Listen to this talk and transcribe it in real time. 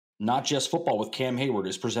Not Just Football with Cam Hayward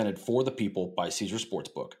is presented for the people by Caesars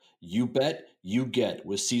Sportsbook. You bet, you get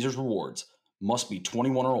with Caesars Rewards. Must be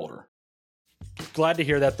 21 or older. Glad to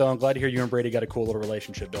hear that, though. I'm glad to hear you and Brady got a cool little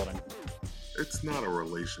relationship building. It's not a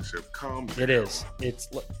relationship. Calm down. It is. It's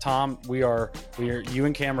Tom. We are. You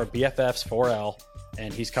and Cam are BFFs 4L,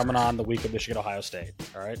 and he's coming on the week of Michigan Ohio State.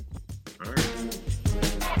 All right. All right.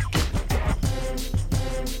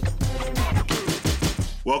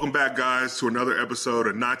 Welcome back, guys, to another episode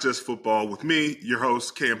of Not Just Football with me, your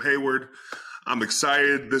host, Cam Hayward. I'm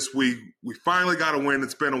excited this week. We finally got a win.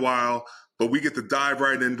 It's been a while, but we get to dive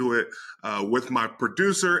right into it with my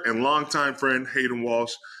producer and longtime friend, Hayden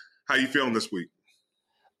Walsh. How you feeling this week?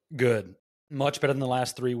 Good. Much better than the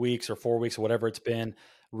last 3 weeks or 4 weeks or whatever it's been.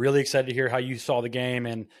 Really excited to hear how you saw the game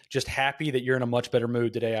and just happy that you're in a much better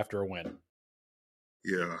mood today after a win.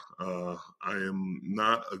 Yeah, I am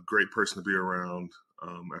not a great person to be around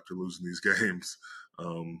after losing these games.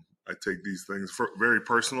 I take these things very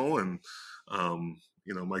personal, and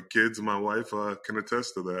my kids and my wife can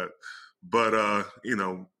attest to that. But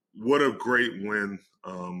what a great win!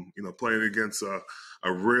 Playing against a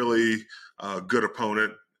really good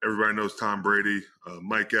opponent. Everybody knows Tom Brady,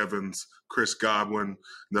 Mike Evans, Chris Godwin.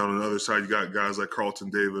 Then on the other side, you got guys like Carlton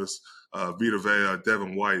Davis, Vita Vea,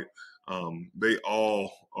 Devin White. They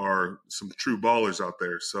all are some true ballers out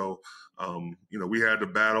there. So, we had to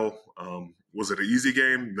battle. Was it an easy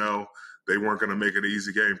game? No, they weren't going to make it an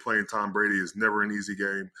easy game. Playing Tom Brady is never an easy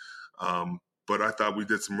game. But I thought we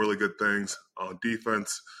did some really good things on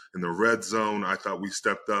defense. In the red zone, I thought we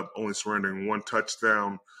stepped up, only surrendering one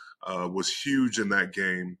touchdown was huge in that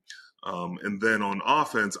game. And then on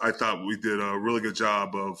offense, I thought we did a really good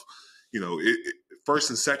job of, first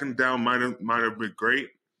and second down might have been great.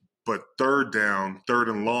 But third down, third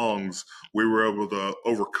and longs, we were able to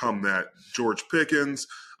overcome that. George Pickens,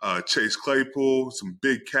 Chase Claypool, some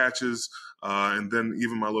big catches, and then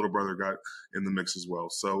even my little brother got in the mix as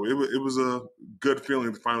well. So it was a good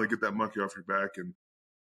feeling to finally get that monkey off your back, and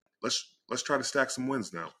let's try to stack some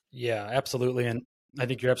wins now. Yeah, absolutely. And I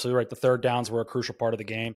think you're absolutely right. The third downs were a crucial part of the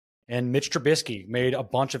game. And Mitch Trubisky made a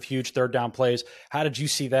bunch of huge third down plays. How did you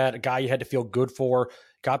see that? A guy you had to feel good for,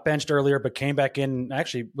 got benched earlier, but came back in and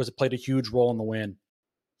actually played a huge role in the win.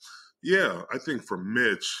 Yeah, I think for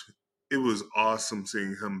Mitch, it was awesome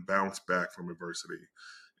seeing him bounce back from adversity.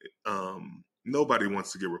 Nobody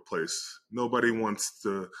wants to get replaced. Nobody wants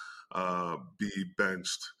to be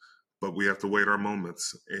benched, but we have to wait our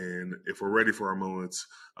moments. And if we're ready for our moments,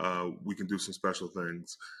 we can do some special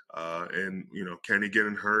things. And Kenny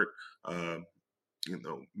getting hurt,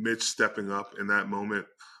 Mitch stepping up in that moment,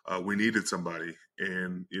 we needed somebody.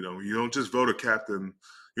 And, you don't just vote a captain.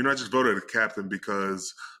 You're not just voted a captain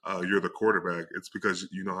because you're the quarterback. It's because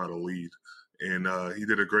you know how to lead. And he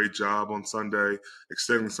did a great job on Sunday,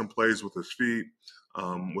 extending some plays with his feet,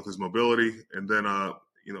 with his mobility. And then, I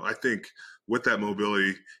think with that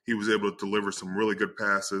mobility, he was able to deliver some really good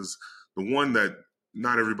passes. The one that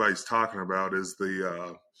not everybody's talking about is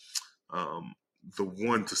the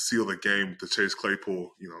one to seal the game to Chase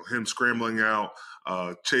Claypool. Him scrambling out,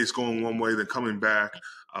 Chase going one way, then coming back,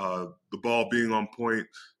 the ball being on point,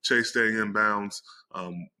 Chase staying in bounds.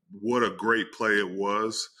 What a great play it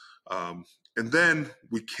was. And then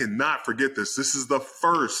we cannot forget this. This is the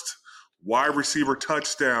first wide receiver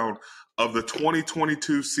touchdown of the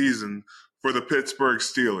 2022 season for the Pittsburgh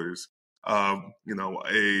Steelers.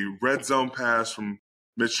 A red zone pass from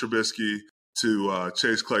Mitch Trubisky to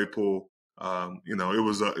Chase Claypool. It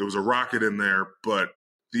was a rocket in there, but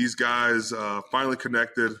these guys finally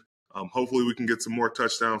connected. Hopefully we can get some more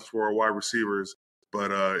touchdowns for our wide receivers,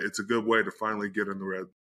 but it's a good way to finally get in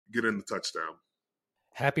the touchdown.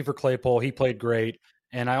 Happy for Claypool. He played great.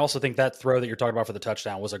 And I also think that throw that you're talking about for the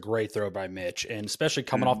touchdown was a great throw by Mitch, and especially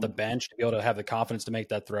coming off the bench to be able to have the confidence to make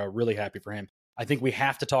that throw. Really happy for him. I think we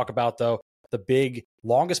have to talk about, though, the big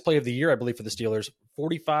longest play of the year, I believe, for the Steelers,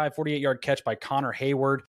 48-yard catch by Connor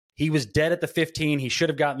Hayward. He was dead at the 15. He should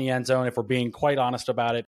have gotten the end zone if we're being quite honest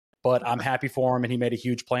about it, but I'm happy for him, and he made a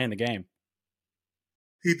huge play in the game.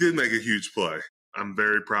 He did make a huge play. I'm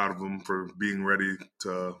very proud of him for being ready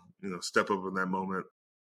to, step up in that moment.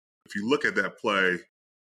 If you look at that play,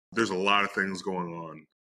 there's a lot of things going on.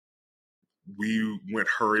 We went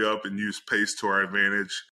hurry up and used pace to our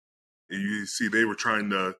advantage. And you see they were trying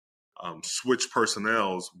to switch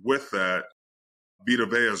personnels. With that, Vita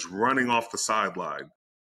Vea is running off the sideline,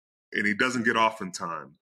 and he doesn't get off in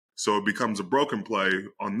time. So it becomes a broken play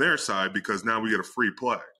on their side because now we get a free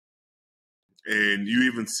play. And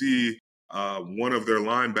you even see one of their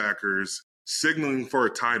linebackers signaling for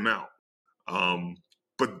a timeout.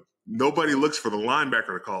 But nobody looks for the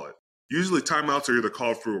linebacker to call it. usually timeouts are either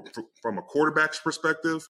called from a quarterback's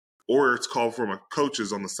perspective or it's called from a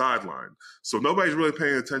coach's on the sideline. So nobody's really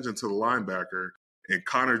paying attention to the linebacker, and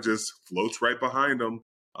Connor just floats right behind him,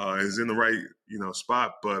 is in the right,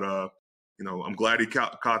 spot. But, I'm glad he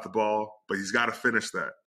caught the ball, but he's got to finish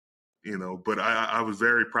that. But I was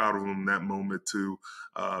very proud of him in that moment to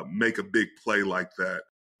make a big play like that.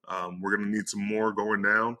 We're going to need some more going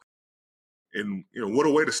down. And, what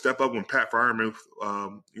a way to step up when Pat Fireman,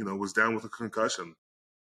 was down with a concussion.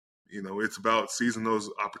 It's about seizing those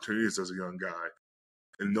opportunities as a young guy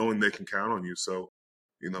and knowing they can count on you. So,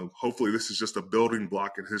 hopefully this is just a building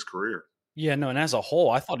block in his career. Yeah, no, and as a whole,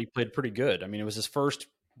 I thought he played pretty good. I mean, it was his first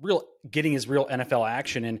getting his real NFL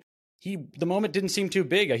action, and the moment didn't seem too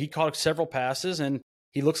big. He caught several passes, and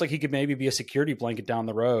he looks like he could maybe be a security blanket down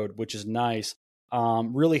the road, which is nice.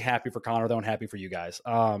 Really happy for Connor, though, and happy for you guys.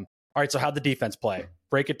 All right, so how'd the defense play?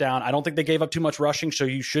 Break it down. I don't think they gave up too much rushing, so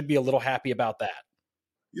you should be a little happy about that.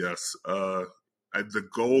 Yes. The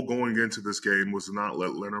goal going into this game was to not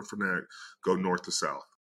let Leonard Fournette go north to south.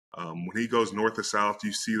 When he goes north to south,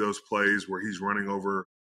 you see those plays where he's running over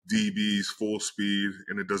DBs full speed,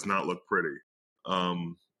 and it does not look pretty.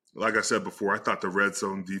 Like I said before, I thought the red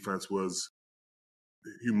zone defense was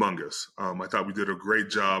humongous. I thought we did a great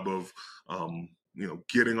job of,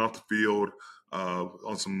 getting off the field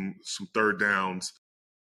on some third downs.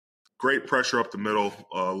 Great pressure up the middle.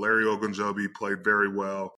 Larry Ogunjobi played very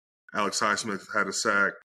well. Alex Highsmith had a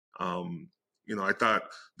sack. I thought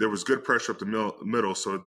there was good pressure up the middle,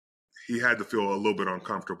 so he had to feel a little bit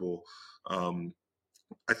uncomfortable.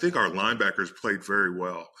 I think our linebackers played very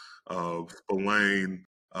well. Spillane,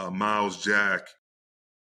 Miles Jack,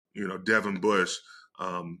 Devin Bush.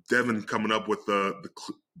 Devin coming up with the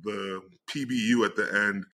PBU at the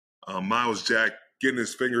end. Miles Jack getting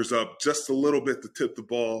his fingers up just a little bit to tip the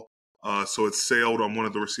ball. So it sailed on one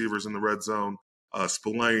of the receivers in the red zone.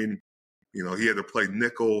 Spillane, he had to play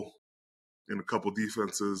nickel in a couple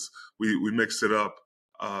defenses. We mixed it up.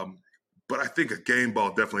 But I think a game ball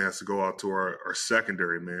definitely has to go out to our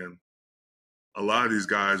secondary, man. A lot of these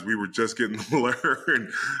guys, we were just getting to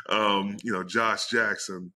learn, Josh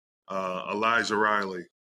Jackson, Elijah Riley,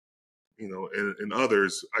 and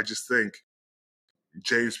others. I just think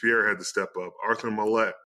James Pierre had to step up. Arthur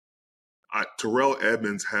Millette. Terrell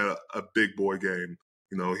Edmonds had a big boy game.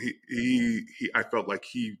 I felt like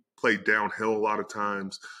he played downhill a lot of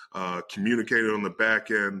times, communicated on the back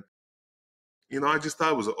end. I just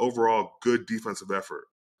thought it was an overall good defensive effort.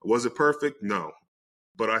 Was it perfect? No.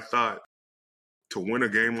 But I thought to win a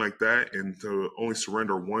game like that and to only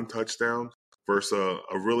surrender one touchdown versus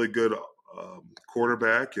a really good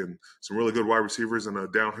quarterback and some really good wide receivers and a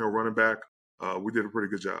downhill running back, we did a pretty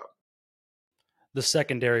good job. The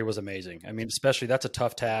secondary was amazing. I mean, especially that's a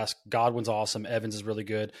tough task. Godwin's awesome. Evans is really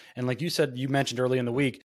good. And like you said, you mentioned early in the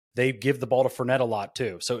week, they give the ball to Fournette a lot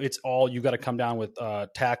too. So it's all, you got to come down with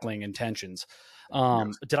tackling intentions.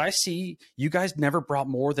 Yes. Did I see you guys never brought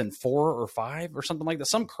more than 4 or 5 or something like that?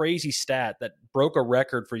 Some crazy stat that broke a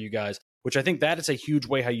record for you guys, which I think that is a huge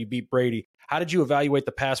way how you beat Brady. How did you evaluate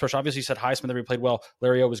the pass rush? Obviously you said Highsmith that we played well.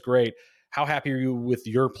 Larry O was great. How happy are you with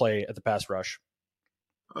your play at the pass rush?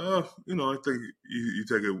 I think you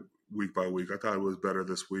take it week by week. I thought it was better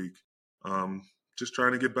this week. Just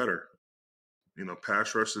trying to get better.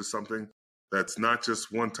 Pass rush is something that's not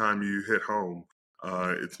just one time you hit home.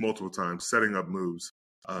 It's multiple times, setting up moves,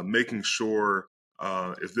 making sure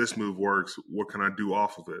if this move works, what can I do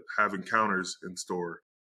off of it? Having counters in store.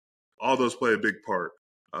 All those play a big part.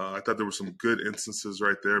 I thought there were some good instances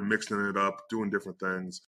right there, mixing it up, doing different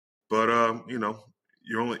things. But,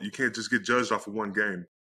 you can't just get judged off of one game.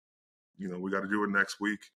 We got to do it next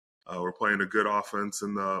week. We're playing a good offense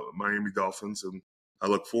in the Miami Dolphins, and I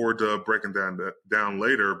look forward to breaking down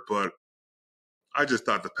later. But I just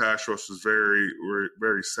thought the pass rush was very,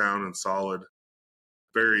 very sound and solid,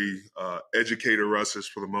 very educated rushes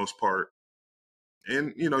for the most part.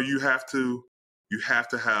 And you have to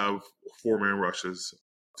have 4-man rushes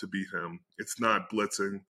to beat him. It's not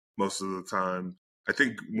blitzing most of the time. I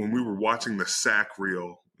think when we were watching the sack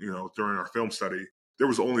reel, during our film study, there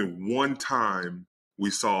was only one time we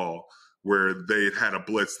saw where they had a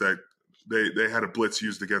blitz that they had a blitz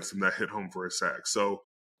used against them that hit home for a sack. So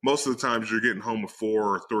most of the times you're getting home with 4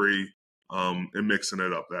 or 3 and mixing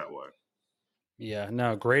it up that way. Yeah,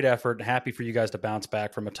 no, great effort. Happy for you guys to bounce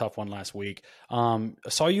back from a tough one last week. I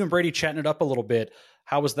saw you and Brady chatting it up a little bit.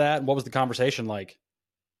 How was that? And what was the conversation like?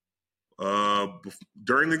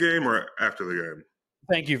 During the game or after the game?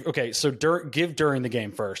 Thank you. Okay, so give during the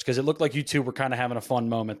game first, because it looked like you two were kind of having a fun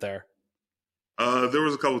moment there. There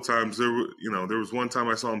was a couple times. There was one time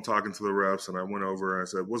I saw him talking to the refs, and I went over and I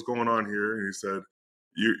said, "What's going on here?" And he said,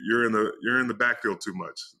 "You're in the backfield too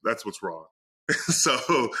much. That's what's wrong."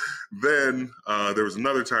 So then there was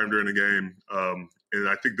another time during the game, and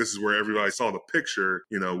I think this is where everybody saw the picture.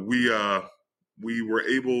 We were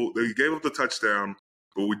able. They gave up the touchdown,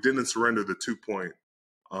 but we didn't surrender the 2-point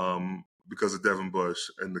because of Devin Bush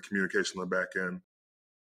and the communication on the back end.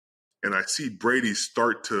 And I see Brady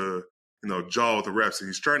start to jaw with the refs, and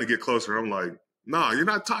he's trying to get closer. And I'm like, "No, you're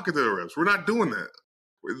not talking to the refs. We're not doing that.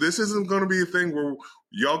 This isn't going to be a thing where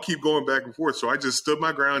y'all keep going back and forth." So I just stood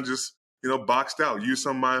my ground, just boxed out, used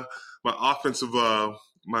some of my offensive,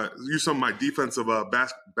 used some of my defensive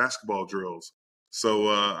basketball drills. So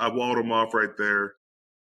I walled him off right there.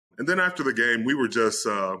 And then after the game, we were just,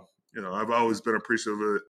 I've always been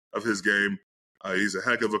appreciative of his game. He's a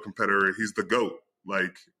heck of a competitor. He's the GOAT.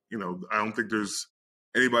 Like, I don't think there's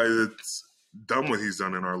anybody that's done what he's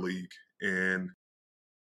done in our league. And,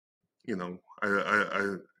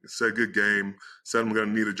 I said good game, said I'm going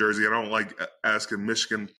to need a jersey. I don't like asking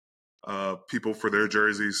Michigan people for their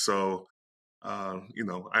jerseys. So,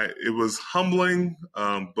 it was humbling,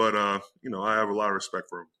 but I have a lot of respect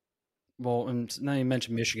for him. Well, and now you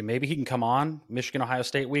mentioned Michigan. Maybe he can come on Michigan, Ohio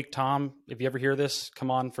State week. Tom, if you ever hear this,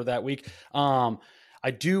 come on for that week.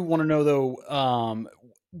 I do want to know though,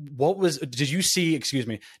 did you see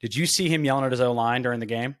him yelling at his O-line during the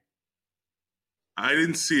game? I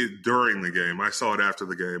didn't see it during the game. I saw it after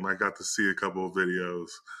the game. I got to see a couple of videos.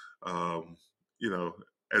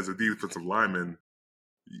 As a defensive lineman,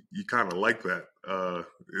 you kind of like that.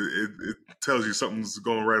 It tells you something's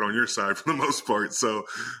going right on your side for the most part. So,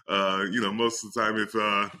 most of the time if,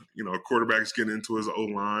 a quarterback's getting into his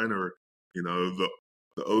O-line or, the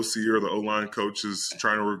OC or the O-line coach is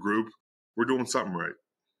trying to regroup, we're doing something right.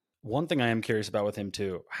 One thing I am curious about with him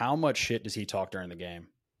too, how much shit does he talk during the game?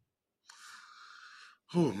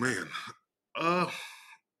 Oh, man. I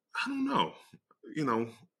don't know.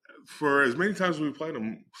 For as many times as we played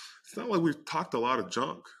him, it's not like we've talked a lot of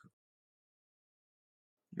junk.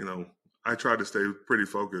 I try to stay pretty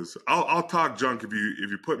focused. I'll talk junk if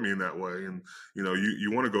you put me in that way, and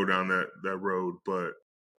you want to go down that road, but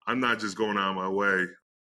I'm not just going out of my way.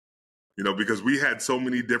 Because we had so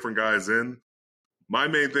many different guys in. My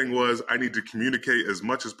main thing was I need to communicate as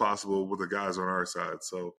much as possible with the guys on our side.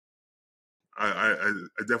 So I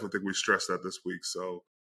definitely think we stressed that this week. So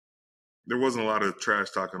there wasn't a lot of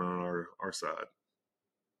trash talking on our side.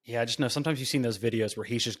 Yeah, I just know sometimes you've seen those videos where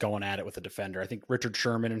he's just going at it with the defender. I think Richard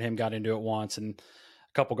Sherman and him got into it once and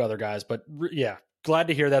a couple of other guys. But yeah, glad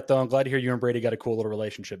to hear that, though. I'm glad to hear you and Brady got a cool little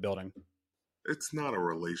relationship building. It's not a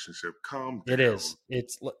relationship. Calm down. It is.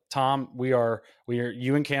 It's Tom, we are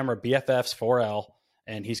you and Cam are BFFs 4L,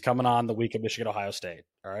 and he's coming on the week of Michigan, Ohio State.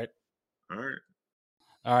 All right? All right.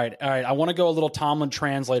 All right. I want to go a little Tomlin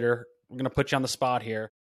translator. We're going to put you on the spot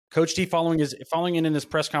here. Coach T following in his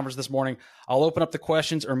press conference this morning. I'll open up the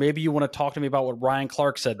questions, or maybe you want to talk to me about what Ryan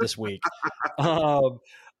Clark said this week.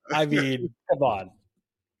 I mean, come on.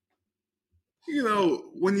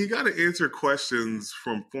 When you got to answer questions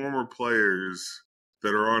from former players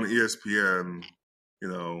that are on ESPN,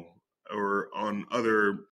 or on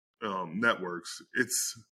other networks,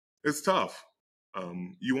 it's tough.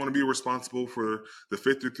 You want to be responsible for the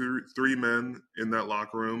 53 men in that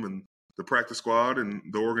locker room and the practice squad and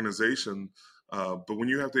the organization. But when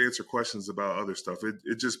you have to answer questions about other stuff,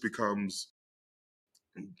 it just becomes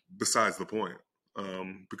besides the point.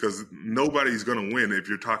 Because nobody's going to win if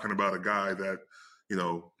you're talking about a guy that,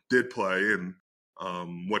 did play and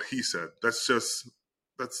what he said. That's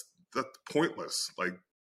pointless. Like,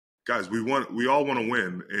 guys, we all want to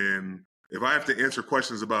win. And if I have to answer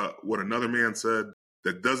questions about what another man said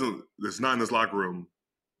that's not in this locker room,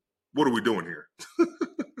 what are we doing here?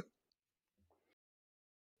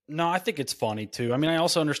 No, I think it's funny too. I mean, I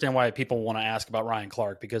also understand why people want to ask about Ryan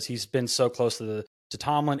Clark because he's been so close to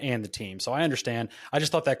Tomlin and the team. So I understand. I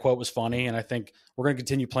just thought that quote was funny, and I think we're going to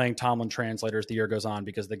continue playing Tomlin translator as the year goes on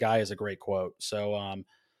because the guy is a great quote. So,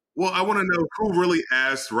 well, I want to know who really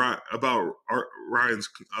asked about Ryan's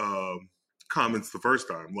comments the first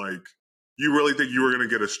time. Like, you really think you were going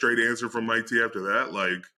to get a straight answer from Mike T after that?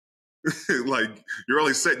 Like, like you're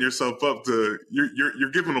really setting yourself up to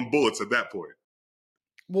you're giving them bullets at that point.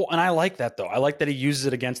 Well, and I like that, though. I like that he uses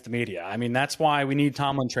it against the media. I mean, that's why we need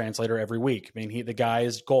Tomlin translator every week. I mean, the guy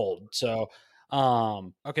is gold. So,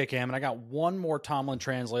 okay, Cam, and I got one more Tomlin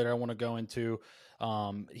translator I want to go into.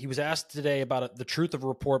 He was asked today about the truth of a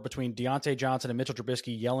report between Deontay Johnson and Mitchell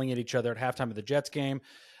Trubisky yelling at each other at halftime of the Jets game.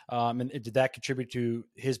 And did that contribute to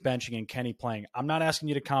his benching and Kenny playing? I'm not asking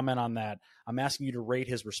you to comment on that. I'm asking you to rate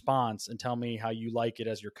his response and tell me how you like it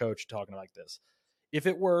as your coach talking like this. If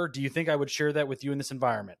it were, do you think I would share that with you in this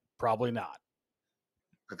environment? Probably not.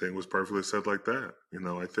 I think it was perfectly said like that.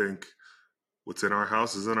 I think what's in our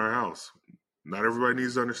house is in our house. Not everybody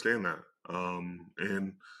needs to understand that.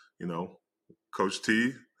 And Coach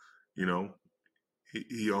T,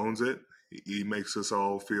 he owns it. He makes us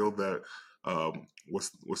all feel that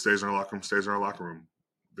what stays in our locker room stays in our locker room.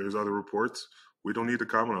 There's other reports. We don't need to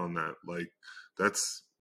comment on that. Like, that's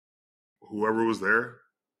whoever was there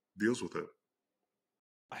deals with it.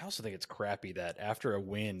 I also think it's crappy that after a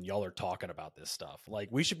win, y'all are talking about this stuff. Like,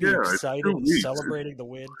 we should be excited and celebrating the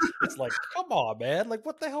win. It's like, come on, man. Like,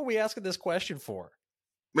 what the hell are we asking this question for?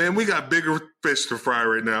 Man, we got bigger fish to fry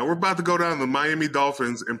right now. We're about to go down to the Miami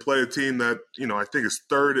Dolphins and play a team that, I think is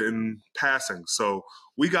third in passing. So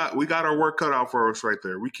we got our work cut out for us right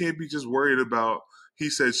there. We can't be just worried about he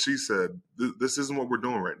said, she said. This isn't what we're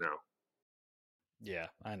doing right now. Yeah,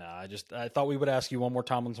 I know. I thought we would ask you one more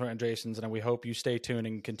time on Jason's, and we hope you stay tuned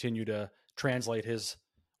and continue to translate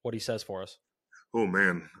what he says for us. Oh,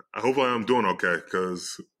 man. Hopefully I'm doing okay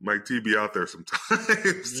because Mike T be out there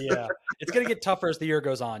sometimes. Yeah, it's going to get tougher as the year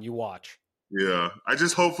goes on. You watch. Yeah,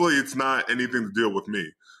 hopefully it's not anything to deal with me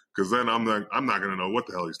because then I'm not going to know what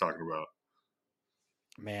the hell he's talking about.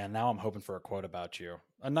 Man, now I'm hoping for a quote about you.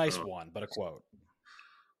 A nice one, but a quote.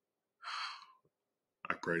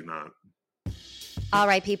 I pray not. All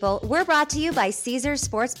right, people, we're brought to you by Caesars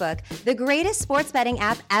Sportsbook, the greatest sports betting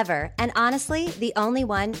app ever, and honestly, the only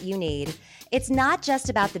one you need. It's not just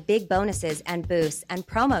about the big bonuses and boosts and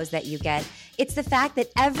promos that you get. It's the fact that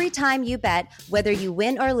every time you bet, whether you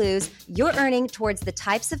win or lose, you're earning towards the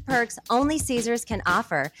types of perks only Caesars can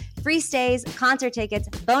offer. Free stays, concert tickets,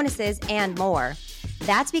 bonuses, and more.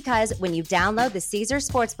 That's because when you download the Caesars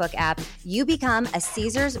Sportsbook app, you become a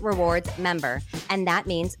Caesars Rewards member, and that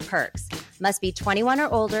means perks. Must be 21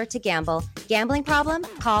 or older to gamble. Gambling problem?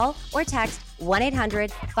 Call or text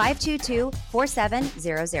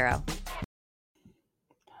 1-800-522-4700.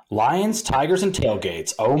 Lions, Tigers, and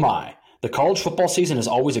tailgates. Oh my. The college football season is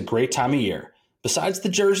always a great time of year. Besides the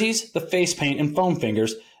jerseys, the face paint, and foam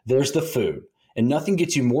fingers, there's the food. And nothing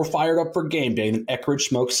gets you more fired up for game day than Eckrich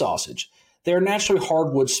smoked sausage. They are naturally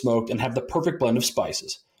hardwood smoked and have the perfect blend of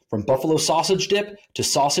spices. From buffalo sausage dip to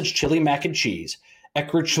sausage chili mac and cheese,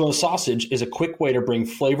 Eckrich smoked sausage is a quick way to bring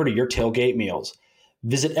flavor to your tailgate meals.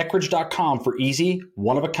 Visit Eckrich.com for easy,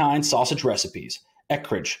 one-of-a-kind sausage recipes.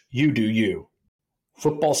 Eckrich, you do you.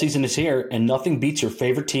 Football season is here, and nothing beats your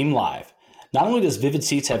favorite team live. Not only does Vivid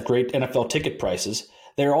Seats have great NFL ticket prices,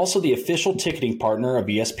 they are also the official ticketing partner of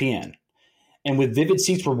ESPN. And with Vivid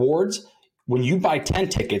Seats rewards, when you buy 10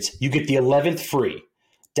 tickets, you get the 11th free.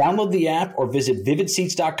 Download the app or visit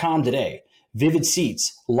vividseats.com today. Vivid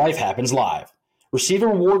Seats, life happens live. Receive a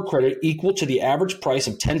reward credit equal to the average price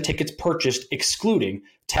of 10 tickets purchased, excluding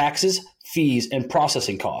taxes, fees, and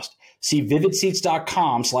processing cost. See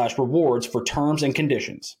vividseats.com/rewards for terms and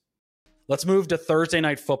conditions. Let's move to Thursday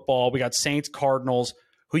night football. We got Saints Cardinals.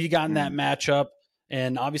 Who you got in that matchup?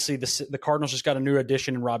 And obviously the Cardinals just got a new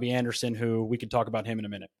addition in Robbie Anderson, who we can talk about him in a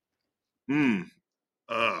minute. I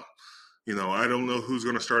don't know who's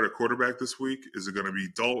going to start at quarterback this week. Is it going to be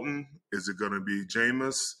Dalton? Is it going to be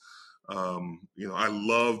Jameis? I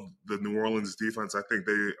love the New Orleans defense. I think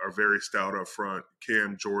they are very stout up front.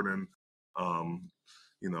 Cam Jordan,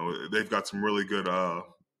 they've got some really good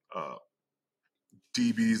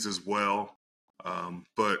DBs as well.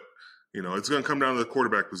 But it's going to come down to the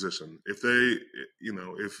quarterback position. If they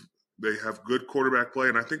have good quarterback play,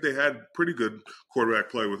 and I think they had pretty good quarterback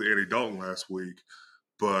play with Andy Dalton last week.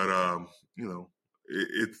 But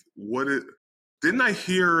didn't I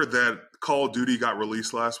hear that Call of Duty got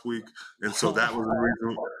released last week, and so that was the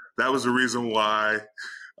reason. That was the reason why,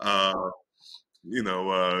 Kyler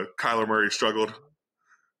Murray struggled.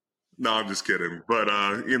 No, I'm just kidding. But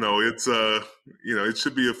it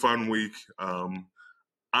should be a fun week.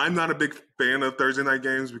 I'm not a big fan of Thursday night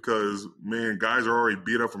games because, man, guys are already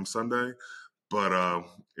beat up from Sunday. But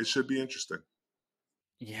it should be interesting.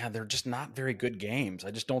 Yeah, they're just not very good games.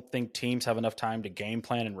 I just don't think teams have enough time to game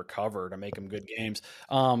plan and recover to make them good games.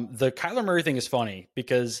 The Kyler Murray thing is funny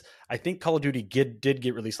because I think Call of Duty did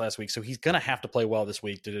get released last week, so he's going to have to play well this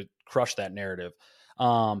week to crush that narrative.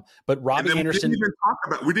 But Robbie Anderson,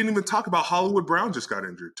 we didn't even talk about Hollywood Brown just got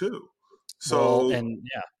injured too. So and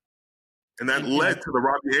that led to the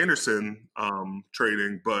Robbie Anderson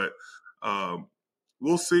trading. But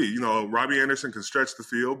we'll see. Robbie Anderson can stretch the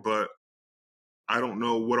field, but I don't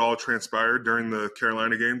know what all transpired during the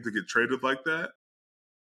Carolina game to get traded like that.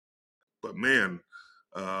 But, man,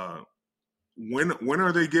 When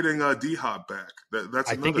are they getting D-Hop back? That's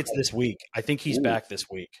I another think it's thing. this week. I think he's Ooh. back this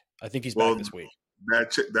week. Well, This week.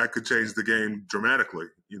 that could change the game dramatically.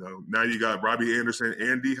 Now you got Robbie Anderson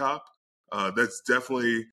and D-Hop. That's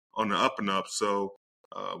definitely on the up and up. So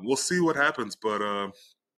we'll see what happens. But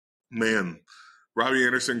man, Robbie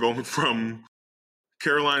Anderson going from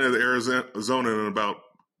Carolina to Arizona in about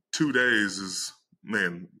 2 days is,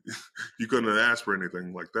 man, you couldn't have asked for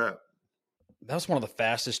anything like that. That was one of the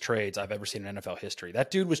fastest trades I've ever seen in NFL history.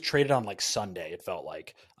 That dude was traded on like Sunday, it felt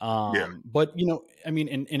like. Yeah. But, and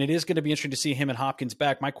it is going to be interesting to see him and Hopkins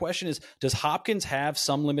back. My question is, does Hopkins have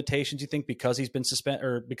some limitations, you think, because he's been suspended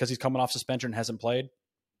or because he's coming off suspension and hasn't played?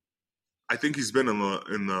 I think he's been in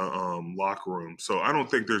the locker room, so I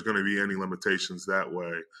don't think there's going to be any limitations that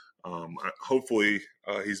way. Hopefully,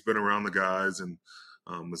 he's been around the guys and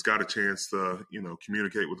has got a chance to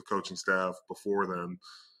communicate with the coaching staff before then.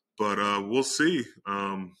 But we'll see.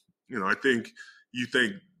 I think you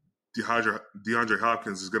think DeAndre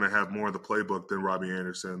Hopkins is going to have more of the playbook than Robbie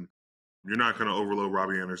Anderson. You're not going to overload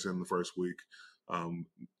Robbie Anderson the first week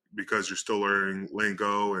because you're still learning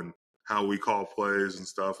lingo and how we call plays and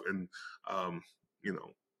stuff. And,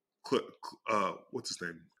 what's his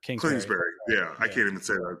name? Kingsbury. Yeah, I can't even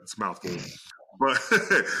say that. It's a mouthful. But,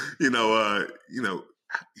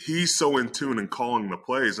 he's so in tune in calling the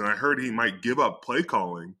plays. And I heard he might give up play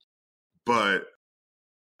calling, but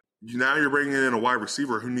now you're bringing in a wide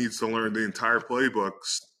receiver who needs to learn the entire playbook.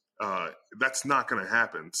 That's not going to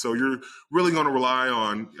happen. So you're really going to rely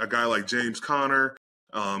on a guy like James Conner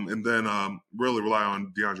and then really rely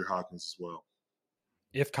on DeAndre Hopkins as well.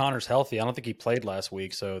 If Connor's healthy, I don't think he played last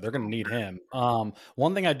week, so they're going to need him.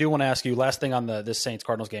 One thing I do want to ask you, last thing on this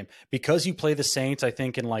Saints-Cardinals game, because you play the Saints, I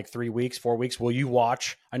think, in like 3 weeks, 4 weeks, will you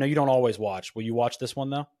watch? I know you don't always watch. Will you watch this one,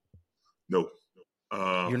 though? No.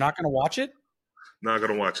 You're not going to watch it? Not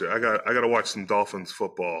going to watch it. I got to watch some Dolphins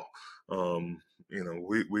football.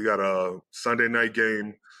 We got a Sunday night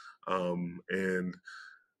game, and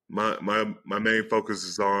my main focus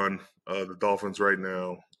is on the Dolphins right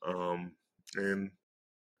now.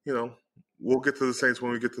 We'll get to the Saints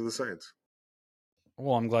when we get to the Saints.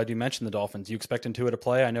 Well, I'm glad you mentioned the Dolphins. You expecting Tua to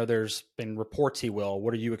play? I know there's been reports he will.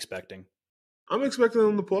 What are you expecting? I'm expecting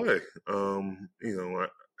him to play.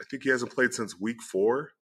 I think he hasn't played since week 4.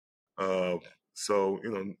 So,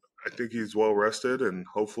 I think he's well rested, and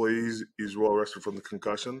hopefully he's well rested from the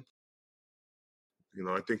concussion.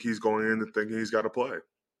 I think he's going in thinking he's got to play.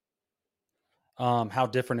 How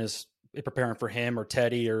different is it preparing for him or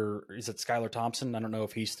Teddy, or is it Skylar Thompson? I don't know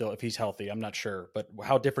if he's healthy. I'm not sure, but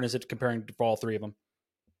how different is it comparing for all 3 of them?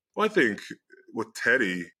 Well, I think with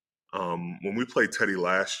Teddy, when we played Teddy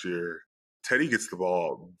last year, Teddy gets the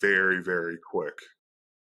ball very, very quick.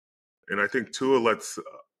 And I think Tua lets,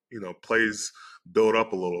 plays build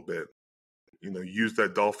up a little bit, use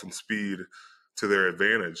that Dolphin speed to their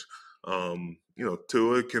advantage.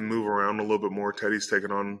 Tua can move around a little bit more. Teddy's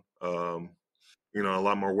taken on, a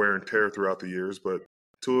lot more wear and tear throughout the years, but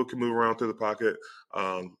Tua can move around through the pocket.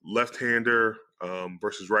 Left-hander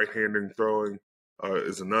versus right-hander throwing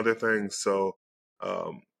is another thing. So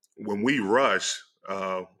when we rush,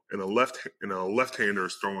 and a left-hander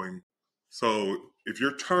is throwing, so if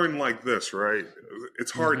you're turned like this, right,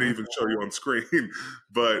 it's hard to even show you on screen,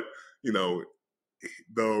 but the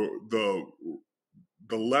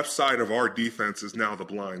left side of our defense is now the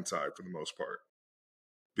blind side for the most part,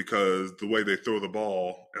 because the way they throw the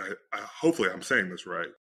ball, and hopefully I'm saying this right,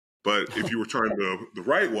 but if you were turned the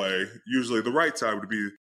right way, usually the right side would be,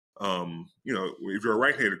 if you're a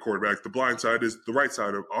right-handed quarterback, the blind side is the right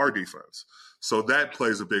side of our defense. So that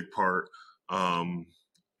plays a big part.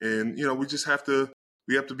 And we just have to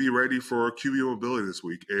be ready for QB mobility this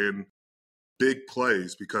week and big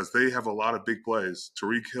plays, because they have a lot of big plays.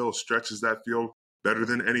 Tyreek Hill stretches that field better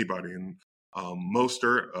than anybody. And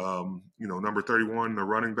Mostert, number 31, the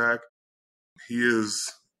running back, he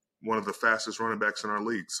is one of the fastest running backs in our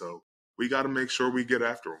league. So we got to make sure we get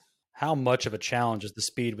after him. How much of a challenge is the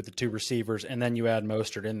speed with the 2 receivers, and then you add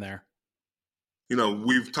Mostert in there?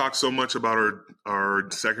 We've talked so much about our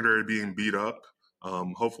secondary being beat up.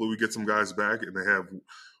 Hopefully we get some guys back and they have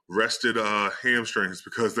rested hamstrings,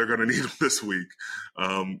 because they're going to need them this week.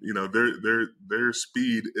 Their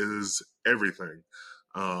speed is everything.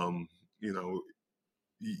 To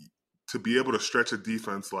be able to stretch a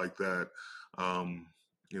defense like that,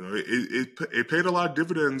 it paid a lot of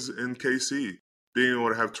dividends in KC. Being able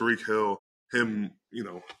to have Tyreek Hill, him,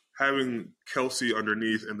 having Kelsey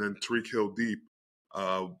underneath and then Tyreek Hill deep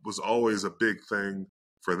was always a big thing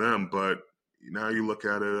for them. But now you look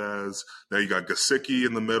at it as, now you got Gesicki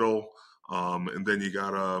in the middle. And then you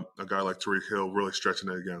got a guy like Tariq Hill really stretching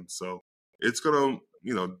it again. So it's going to,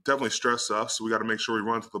 definitely stress us. So we got to make sure we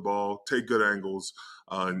run to the ball, take good angles.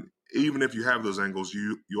 And even if you have those angles,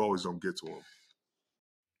 you always don't get to them.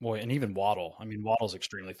 Boy, and even Waddle. I mean, Waddle's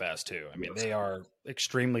extremely fast too. I mean, they are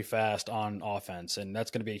extremely fast on offense, and that's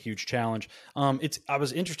going to be a huge challenge. I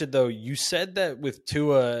was interested though. You said that with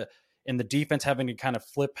Tua and the defense having to kind of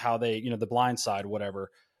flip how they, the blind side, whatever.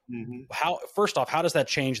 Mm-hmm. First off, how does that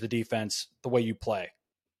change the defense, the way you play?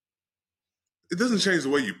 It doesn't change the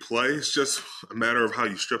way you play. It's just a matter of how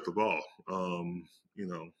you strip the ball. When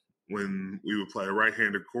we would play a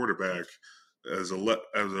right-handed quarterback as a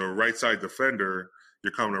right side defender,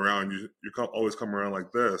 you're coming around. You're always coming around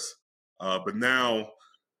like this. But now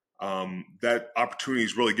that opportunity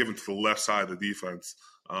is really given to the left side of the defense.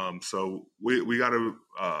 So we got to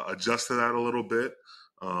adjust to that a little bit.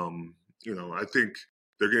 I think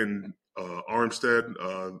they're getting Armstead,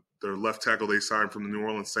 their left tackle they signed from the New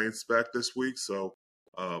Orleans Saints, back this week. So,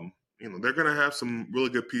 they're going to have some really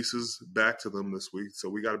good pieces back to them this week. So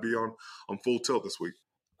we got to be on full tilt this week.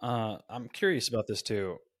 I'm curious about this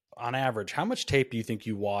too. On average, how much tape do you think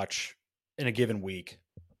you watch in a given week?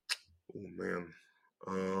 Oh, man.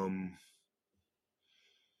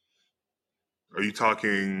 Are you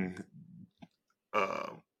talking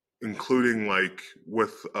including like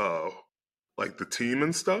with like the team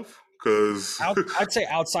and stuff? Because I'd say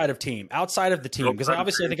outside of the team, because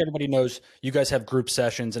obviously I think everybody knows you guys have group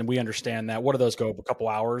sessions and we understand that. What do those go? A couple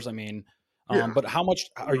hours? I mean, but how much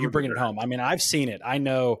are you bringing it home? I mean, I've seen it. I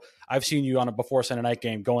know I've seen you on a before Sunday night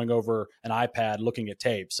game going over an iPad looking at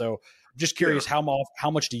tape. So I'm just curious, how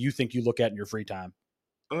much do you think you look at in your free time?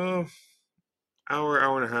 Hour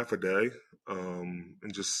and a half a day. And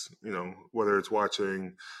just, whether it's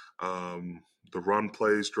watching the run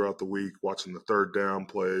plays throughout the week, watching the third down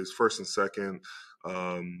plays, first and second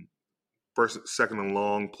and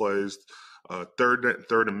long plays, third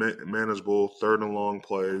and manageable, third and long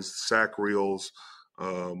plays, sack reels,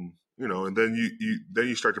 and then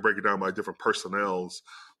you start to break it down by different personnels.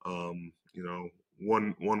 One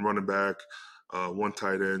running back, one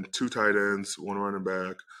tight end, two tight ends, one running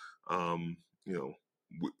back.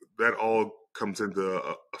 That all comes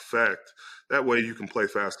into effect. That way you can play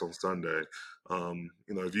fast on Sunday.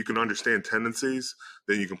 If you can understand tendencies,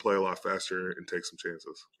 then you can play a lot faster and take some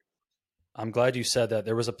chances. I'm glad you said that.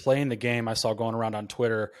 There was a play in the game I saw going around on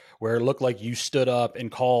Twitter where it looked like you stood up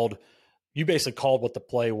and you basically called what the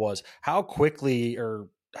play was. How quickly or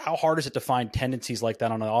how hard is it to find tendencies like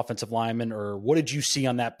that on an offensive lineman, or what did you see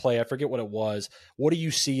on that play? I forget what it was. What do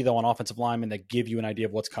you see though on offensive linemen that give you an idea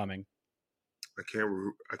of what's coming? I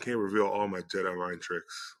can't reveal all my Jedi mind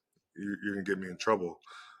tricks. You're gonna get me in trouble.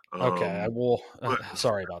 Okay, I will.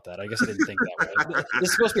 Sorry about that. I guess I didn't think that way. This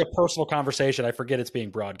is supposed to be a personal conversation. I forget it's being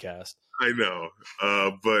broadcast. I know,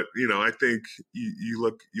 but I think you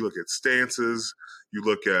look at stances, you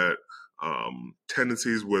look at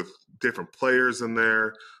tendencies with different players in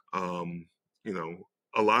there. A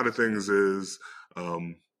lot of things is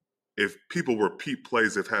if people repeat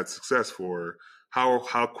plays they've had success for,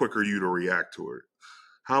 how quick are you to react to it?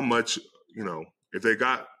 How much, if they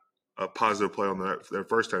got a positive play on their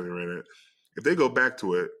first time they ran it, if they go back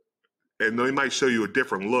to it, and they might show you a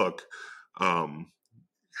different look, how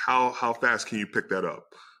fast can you pick that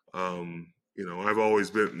up? I've always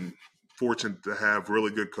been fortunate to have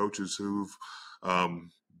really good coaches who've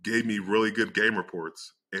gave me really good game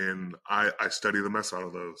reports, and I study the mess out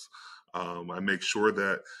of those. I make sure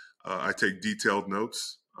that I take detailed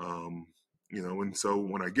notes. And so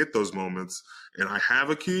when I get those moments and I have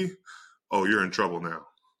a key, you're in trouble now.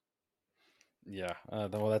 Yeah,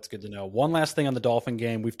 well, that's good to know. One last thing on the Dolphin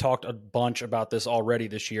game. We've talked a bunch about this already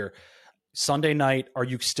this year. Sunday night, are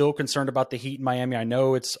you still concerned about the heat in Miami? I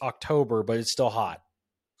know it's October, but it's still hot.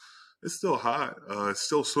 It's still hot. It's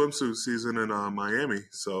still swimsuit season in Miami.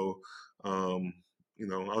 So, I'll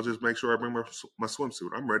just make sure I bring my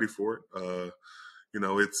swimsuit. I'm ready for it.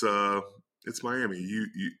 It's Miami.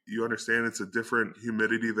 You understand it's a different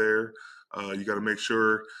humidity there. You got to make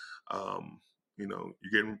sure, you're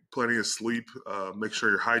getting plenty of sleep. Make sure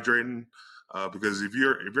you're hydrating, because if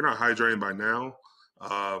you're not hydrating by now,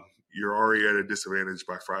 you're already at a disadvantage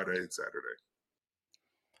by Friday and Saturday.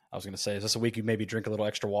 I was going to say, is this a week you maybe drink a little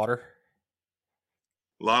extra water?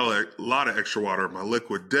 A lot of extra water. My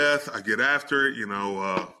liquid death. I get after it.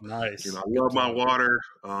 Nice. I love my water.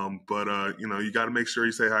 But you got to make sure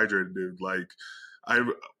you stay hydrated, dude. Like,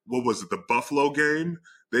 what was it? The Buffalo game.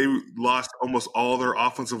 They lost almost all their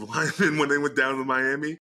offensive linemen when they went down to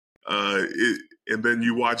Miami. And then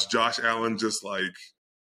you watch Josh Allen just like,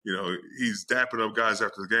 he's dapping up guys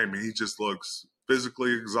after the game, and he just looks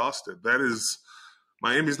physically exhausted.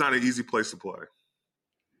 Miami's not an easy place to play.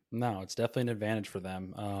 No, it's definitely an advantage for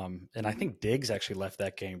them. And I think Diggs actually left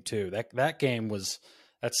that game too. That game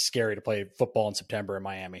that's scary to play football in September in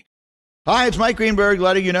Miami. Hi, it's Mike Greenberg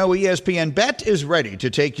letting you know ESPN Bet is ready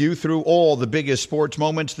to take you through all the biggest sports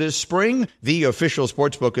moments this spring. The official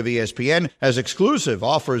sportsbook of ESPN has exclusive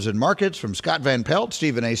offers and markets from Scott Van Pelt,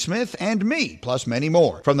 Stephen A. Smith, and me, plus many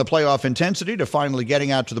more. From the playoff intensity to finally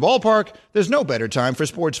getting out to the ballpark, there's no better time for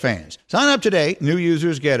sports fans. Sign up today. New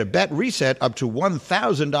users get a bet reset up to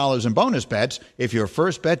 $1,000 in bonus bets if your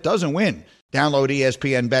first bet doesn't win. Download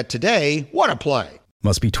ESPN Bet today. What a play.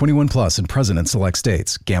 Must be 21 plus and present in select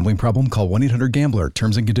states. Gambling problem? Call 1-800-GAMBLER.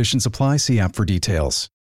 Terms and conditions apply. See app for details.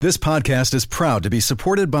 This podcast is proud to be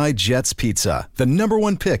supported by Jets Pizza, the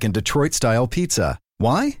 #1 pick in Detroit-style pizza.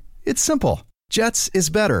 Why? It's simple. Jets is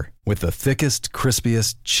better. With the thickest,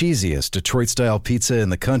 crispiest, cheesiest Detroit-style pizza in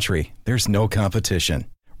the country, there's no competition.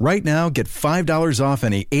 Right now, get $5 off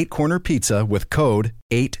any 8-corner pizza with code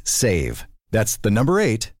 8SAVE. That's the number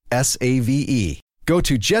 8, SAVE. Go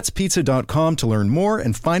to jetspizza.com to learn more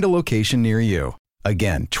and find a location near you.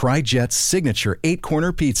 Again, try Jet's signature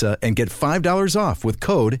 8-corner pizza and get $5 off with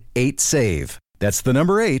code 8SAVE. That's the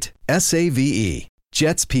number 8, SAVE.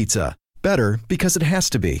 Jet's Pizza. Better because it has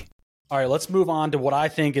to be. All right, let's move on to what I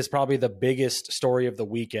think is probably the biggest story of the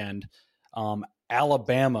weekend.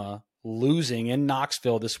 Alabama losing in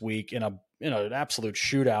Knoxville this week in an absolute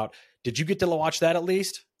shootout. Did you get to watch that at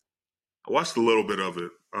least? I watched a little bit of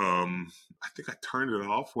it. I think I turned it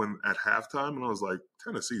off at halftime, and I was like,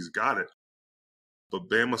 Tennessee's got it. But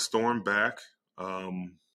Bama stormed back.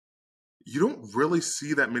 You don't really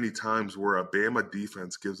see that many times where a Bama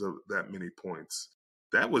defense gives up that many points.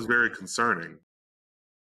 That was very concerning.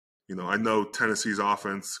 I know Tennessee's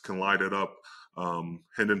offense can light it up.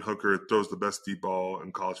 Hendon Hooker throws the best deep ball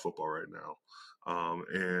in college football right now.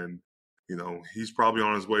 And he's probably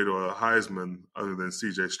on his way to a Heisman other than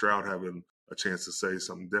C.J. Stroud having a chance to say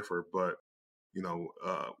something different. But,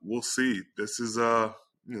 we'll see. This is,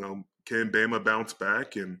 can Bama bounce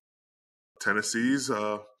back? And Tennessee's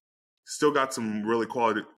still got some really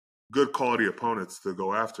good quality opponents to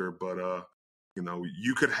go after. But,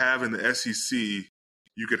 you could have in the SEC,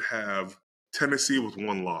 you could have Tennessee with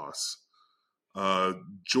one loss.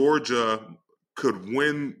 Georgia could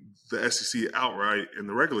win the SEC outright in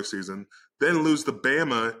the regular season, then lose to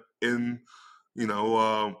Bama in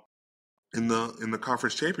the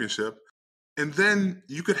conference championship, and then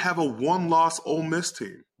you could have a one-loss Ole Miss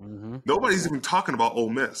team. Mm-hmm. Nobody's even talking about Ole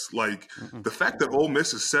Miss. The fact that Ole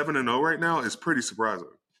Miss is 7-0 right now is pretty surprising.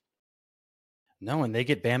 No, and they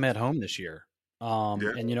get Bama at home this year.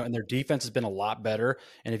 And their defense has been a lot better.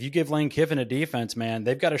 And if you give Lane Kiffin a defense, man,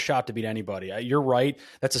 they've got a shot to beat anybody. You're right.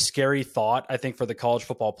 That's a scary thought, I think, for the college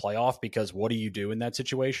football playoff, because what do you do in that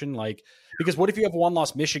situation? Because what if you have one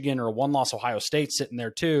loss Michigan or a one loss Ohio State sitting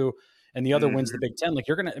there too, and the other wins the Big Ten?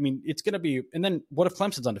 It's going to be, and then what if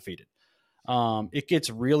Clemson's undefeated? It gets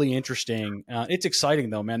really interesting. It's exciting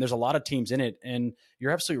though, man. There's a lot of teams in it, and you're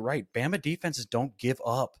absolutely right. Bama defenses don't give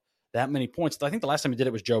up that many points. I think the last time he did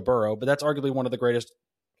it was Joe Burrow, but that's arguably one of the greatest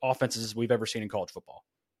offenses we've ever seen in college football.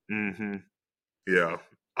 Mm-hmm. Yeah.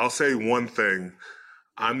 I'll say one thing.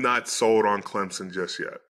 I'm not sold on Clemson just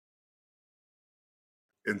yet.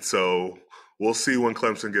 And so we'll see when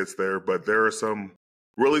Clemson gets there, but there are some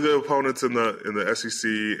really good opponents in the SEC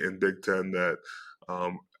and Big Ten that,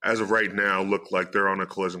 as of right now, look like they're on a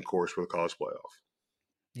collision course for the college playoff.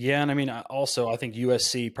 Yeah, and I think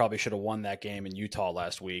USC probably should have won that game in Utah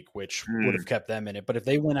last week, which would have kept them in it. But if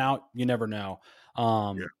they went out, you never know.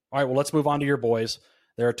 All right, well, let's move on to your boys.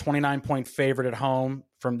 They're a 29-point favorite at home.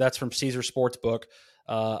 That's from Caesar Sportsbook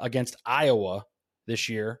against Iowa this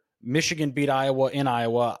year. Michigan beat Iowa in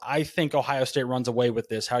Iowa. I think Ohio State runs away with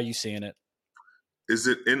this. How are you seeing it? Is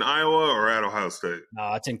it in Iowa or at Ohio State?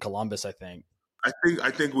 No, it's in Columbus, I think. I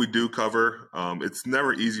think we do cover. It's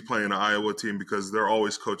never easy playing an Iowa team because they're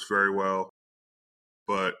always coached very well.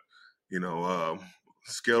 But,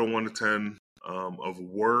 scale of 1 to 10 of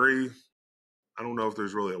worry, I don't know if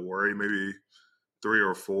there's really a worry, maybe 3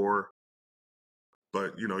 or 4.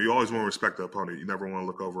 But, you always want to respect the opponent. You never want to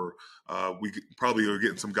look over. We probably are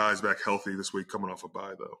getting some guys back healthy this week coming off a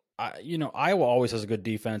bye, though. Iowa always has a good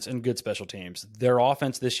defense and good special teams. Their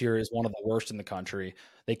offense this year is one of the worst in the country.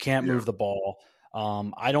 They can't move the ball.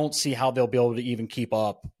 I don't see how they'll be able to even keep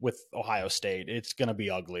up with Ohio State. It's going to be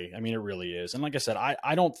ugly. It really is. And like I said,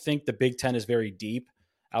 I don't think the Big Ten is very deep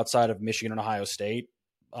outside of Michigan and Ohio State.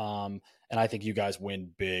 And I think you guys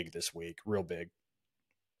win big this week, real big.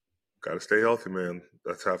 Got to stay healthy, man.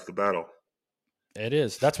 That's half the battle. It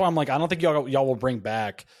is. That's why I'm like, I don't think y'all will bring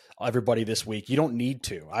back everybody this week. You don't need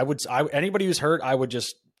to. Anybody who's hurt, I would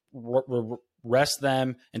just rest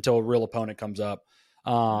them until a real opponent comes up.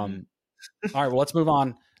 All right, well, let's move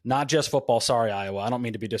on. Not just football. Sorry, Iowa. I don't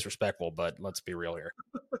mean to be disrespectful, but let's be real here.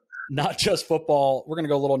 Not just football. We're going to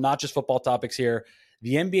go a little not just football topics here.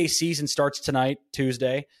 The NBA season starts tonight,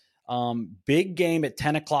 Tuesday. Big game at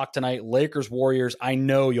 10 o'clock tonight, Lakers, Warriors. I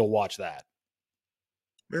know you'll watch that.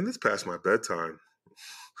 Man, this past my bedtime.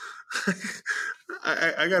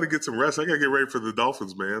 I got to get some rest. I got to get ready for the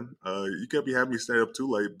Dolphins, man. You can't be having me stay up too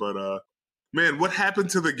late. But, man, what happened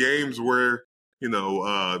to the games where,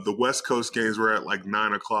 the West Coast games were at like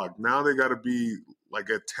 9 o'clock? Now they got to be like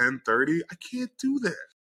at 10:30. I can't do that.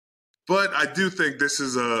 But I do think this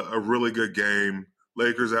is a really good game.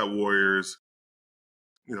 Lakers at Warriors.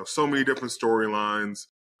 So many different storylines.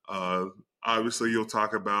 Obviously, you'll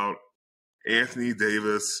talk about Anthony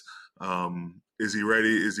Davis. Is he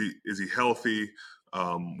ready? Is he healthy?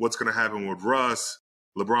 What's going to happen with Russ?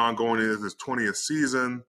 LeBron going into his 20th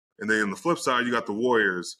season. And then on the flip side, you got the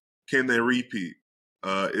Warriors. Can they repeat?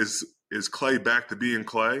 Is Clay back to being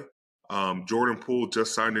Clay? Jordan Poole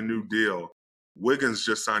just signed a new deal. Wiggins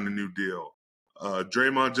just signed a new deal.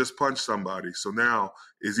 Draymond just punched somebody. So now,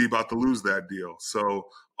 is he about to lose that deal? So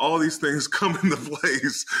all these things come into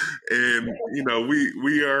place. And,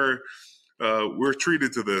 we're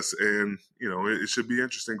treated to this. And, it should be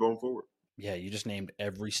interesting going forward. Yeah, you just named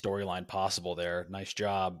every storyline possible there. Nice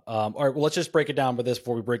job. All right, well, let's just break it down with this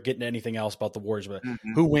before we get into anything else about the Warriors. But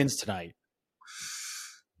Who wins tonight?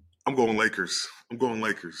 I'm going Lakers.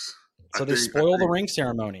 So they spoil the ring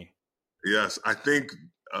ceremony. Yes, I think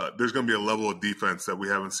there's going to be a level of defense that we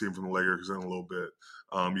haven't seen from the Lakers in a little bit.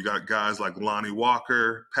 You got guys like Lonnie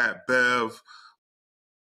Walker, Pat Bev.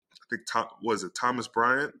 I think Thomas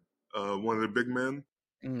Bryant, one of the big men.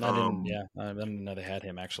 I didn't know they had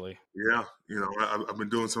him actually. Yeah, I've been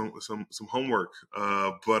doing some homework,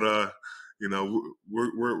 but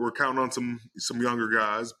we're counting on some younger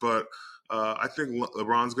guys. But I think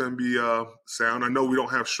LeBron's going to be sound. I know we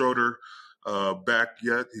don't have Schroeder back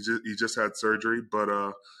yet. He just had surgery, but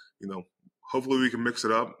hopefully we can mix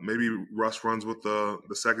it up. Maybe Russ runs with the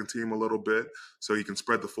second team a little bit so he can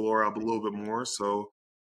spread the floor out a little bit more.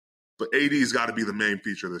 But AD's got to be the main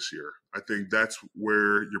feature this year. I think that's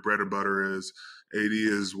where your bread and butter is. AD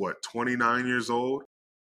is 29 years old.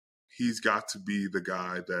 He's got to be the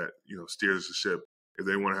guy that steers the ship if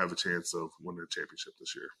they want to have a chance of winning a championship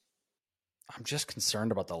this year. I'm just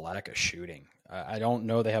concerned about the lack of shooting. I don't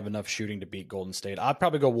know they have enough shooting to beat Golden State. I'd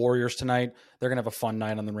probably go Warriors tonight. They're going to have a fun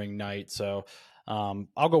night on the ring night. So I'll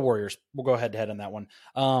go Warriors. We'll go head to head on that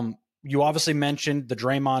one. You obviously mentioned the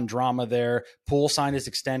Draymond drama there. Poole signed his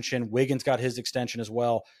extension. Wiggins got his extension as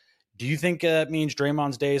well. Do you think that means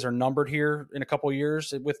Draymond's days are numbered here in a couple of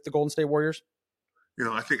years with the Golden State Warriors?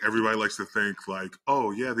 I think everybody likes to think like, oh,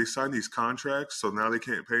 yeah, they signed these contracts, so now they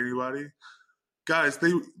can't pay anybody. Guys,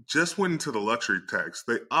 they just went into the luxury tax.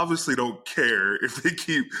 They obviously don't care if they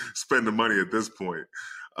keep spending money at this point.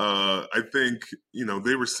 I think,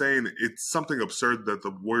 they were saying it's something absurd that the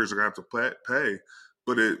Warriors are going to have to pay.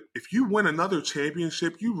 But if you win another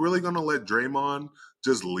championship, you really going to let Draymond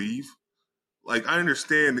just leave? Like, I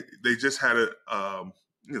understand they just had a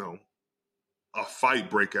fight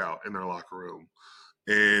break out in their locker room.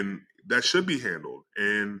 And that should be handled.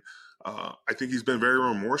 And I think he's been very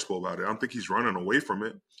remorseful about it. I don't think he's running away from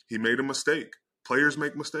it. He made a mistake. Players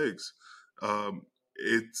make mistakes.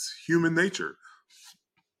 It's human nature.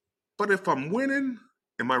 But if I'm winning,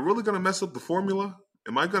 am I really going to mess up the formula?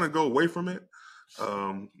 Am I going to go away from it?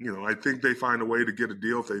 I think they find a way to get a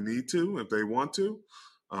deal if they need to, if they want to.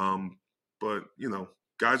 But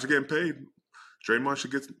guys are getting paid. Draymond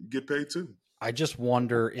should get paid too. I just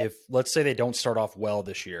wonder if, let's say they don't start off well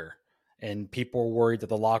this year and people are worried that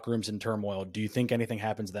the locker room's in turmoil. Do you think anything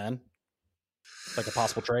happens then? Like a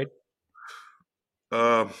possible trade?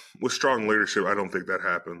 With strong leadership, I don't think that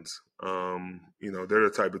happens. They're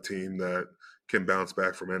the type of team that can bounce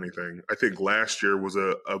back from anything. I think last year was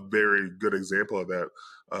a very good example of that.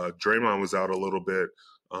 Draymond was out a little bit.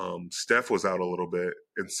 Steph was out a little bit.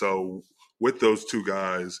 And so with those two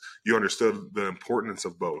guys, you understood the importance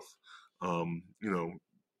of both.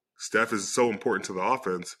 Steph is so important to the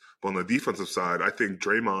offense, but on the defensive side, I think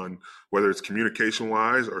Draymond, whether it's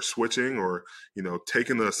communication-wise or switching or,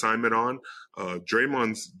 taking the assignment on,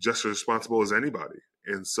 Draymond's just as responsible as anybody.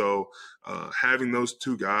 And so having those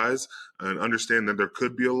two guys and understand that there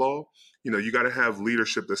could be a lull, you got to have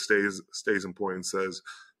leadership that stays in point and says,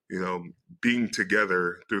 being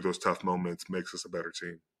together through those tough moments makes us a better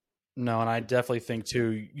team. No, and I definitely think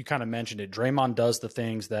too, you kind of mentioned it. Draymond does the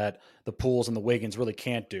things that the Pools and the Wiggins really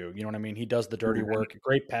can't do. You know what I mean? He does the dirty work,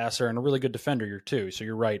 great passer, and a really good defender too. So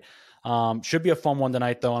you're right. Should be a fun one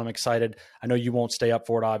tonight, though, and I'm excited. I know you won't stay up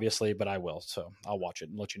for it, obviously, but I will. So I'll watch it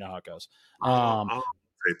and let you know how it goes. I'll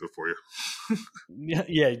tape it for you.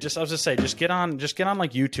 Yeah. Just I was just say, just get on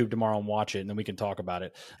like YouTube tomorrow and watch it, and then we can talk about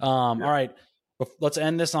it. All right, let's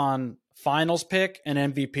end this on finals pick and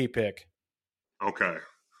MVP pick. Okay.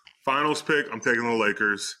 Finals pick, I'm taking the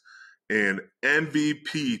Lakers. And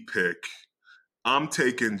MVP pick, I'm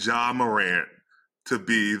taking Ja Morant to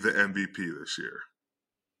be the MVP this year.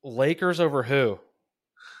 Lakers over who?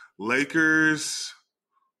 Lakers.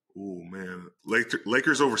 Oh, man.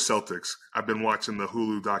 Lakers over Celtics. I've been watching the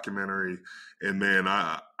Hulu documentary, and, man,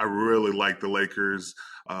 I really like the Lakers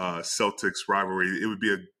Celtics rivalry. It would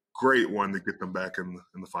be a great one to get them back in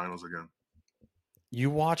the finals again.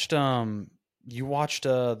 You watched the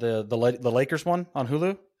Lakers one on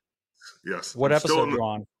Hulu? Yes. What episode are you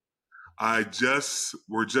on?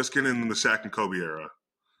 We're just getting in the Shaq and Kobe era.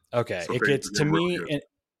 Okay. So it gets to me, and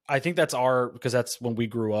I think that's because that's when we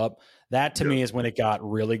grew up. That to me is when it got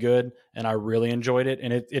really good, and I really enjoyed it,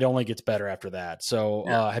 and it only gets better after that. So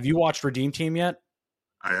have you watched Redeem Team yet?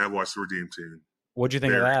 I have watched the Redeem Team. What'd you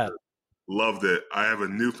think of that? Good. Loved it. I have a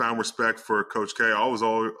newfound respect for Coach K. I was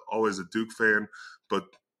always a Duke fan, but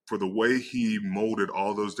for the way he molded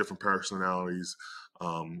all those different personalities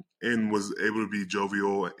and was able to be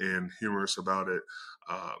jovial and humorous about it,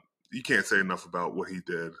 you can't say enough about what he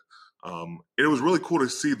did. It was really cool to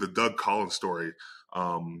see the Doug Collins story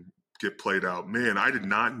get played out. Man, I did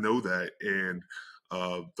not know that, and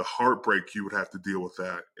the heartbreak you would have to deal with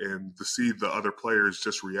that, and to see the other players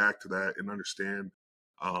just react to that and understand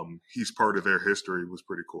he's part of their history was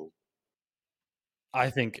pretty cool. I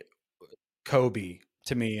think Kobe,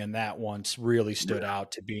 to me, in that once really stood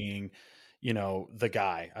out to being, the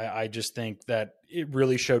guy. I just think that it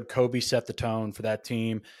really showed Kobe set the tone for that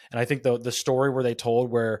team. And I think the story where they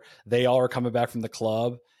told where they all are coming back from the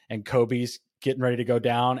club and Kobe's getting ready to go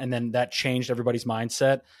down, and then that changed everybody's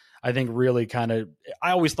mindset, I think really I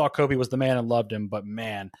always thought Kobe was the man and loved him, but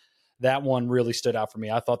man, that one really stood out for me.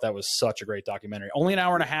 I thought that was such a great documentary. Only an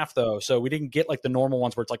hour and a half though, so we didn't get like the normal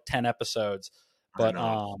ones where it's like 10 episodes, but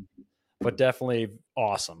definitely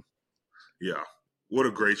awesome. Yeah, what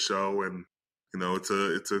a great show, and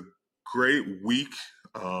it's a great week.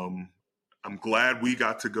 I'm glad we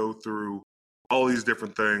got to go through all these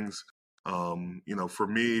different things. For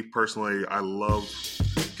me personally, I love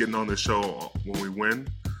getting on this show when we win.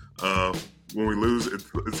 When we lose,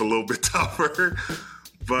 it's a little bit tougher.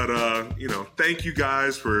 But thank you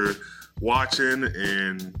guys for watching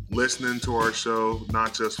and listening to our show,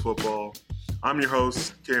 Not Just Football. I'm your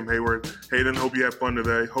host, Cam Hayward. Hayden, hope you had fun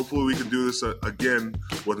today. Hopefully we can do this again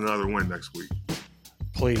with another win next week.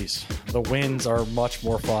 Please. The wins are much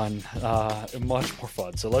more fun.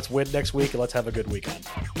 So let's win next week, and let's have a good weekend.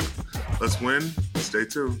 Let's win. Stay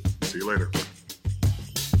tuned. See you later.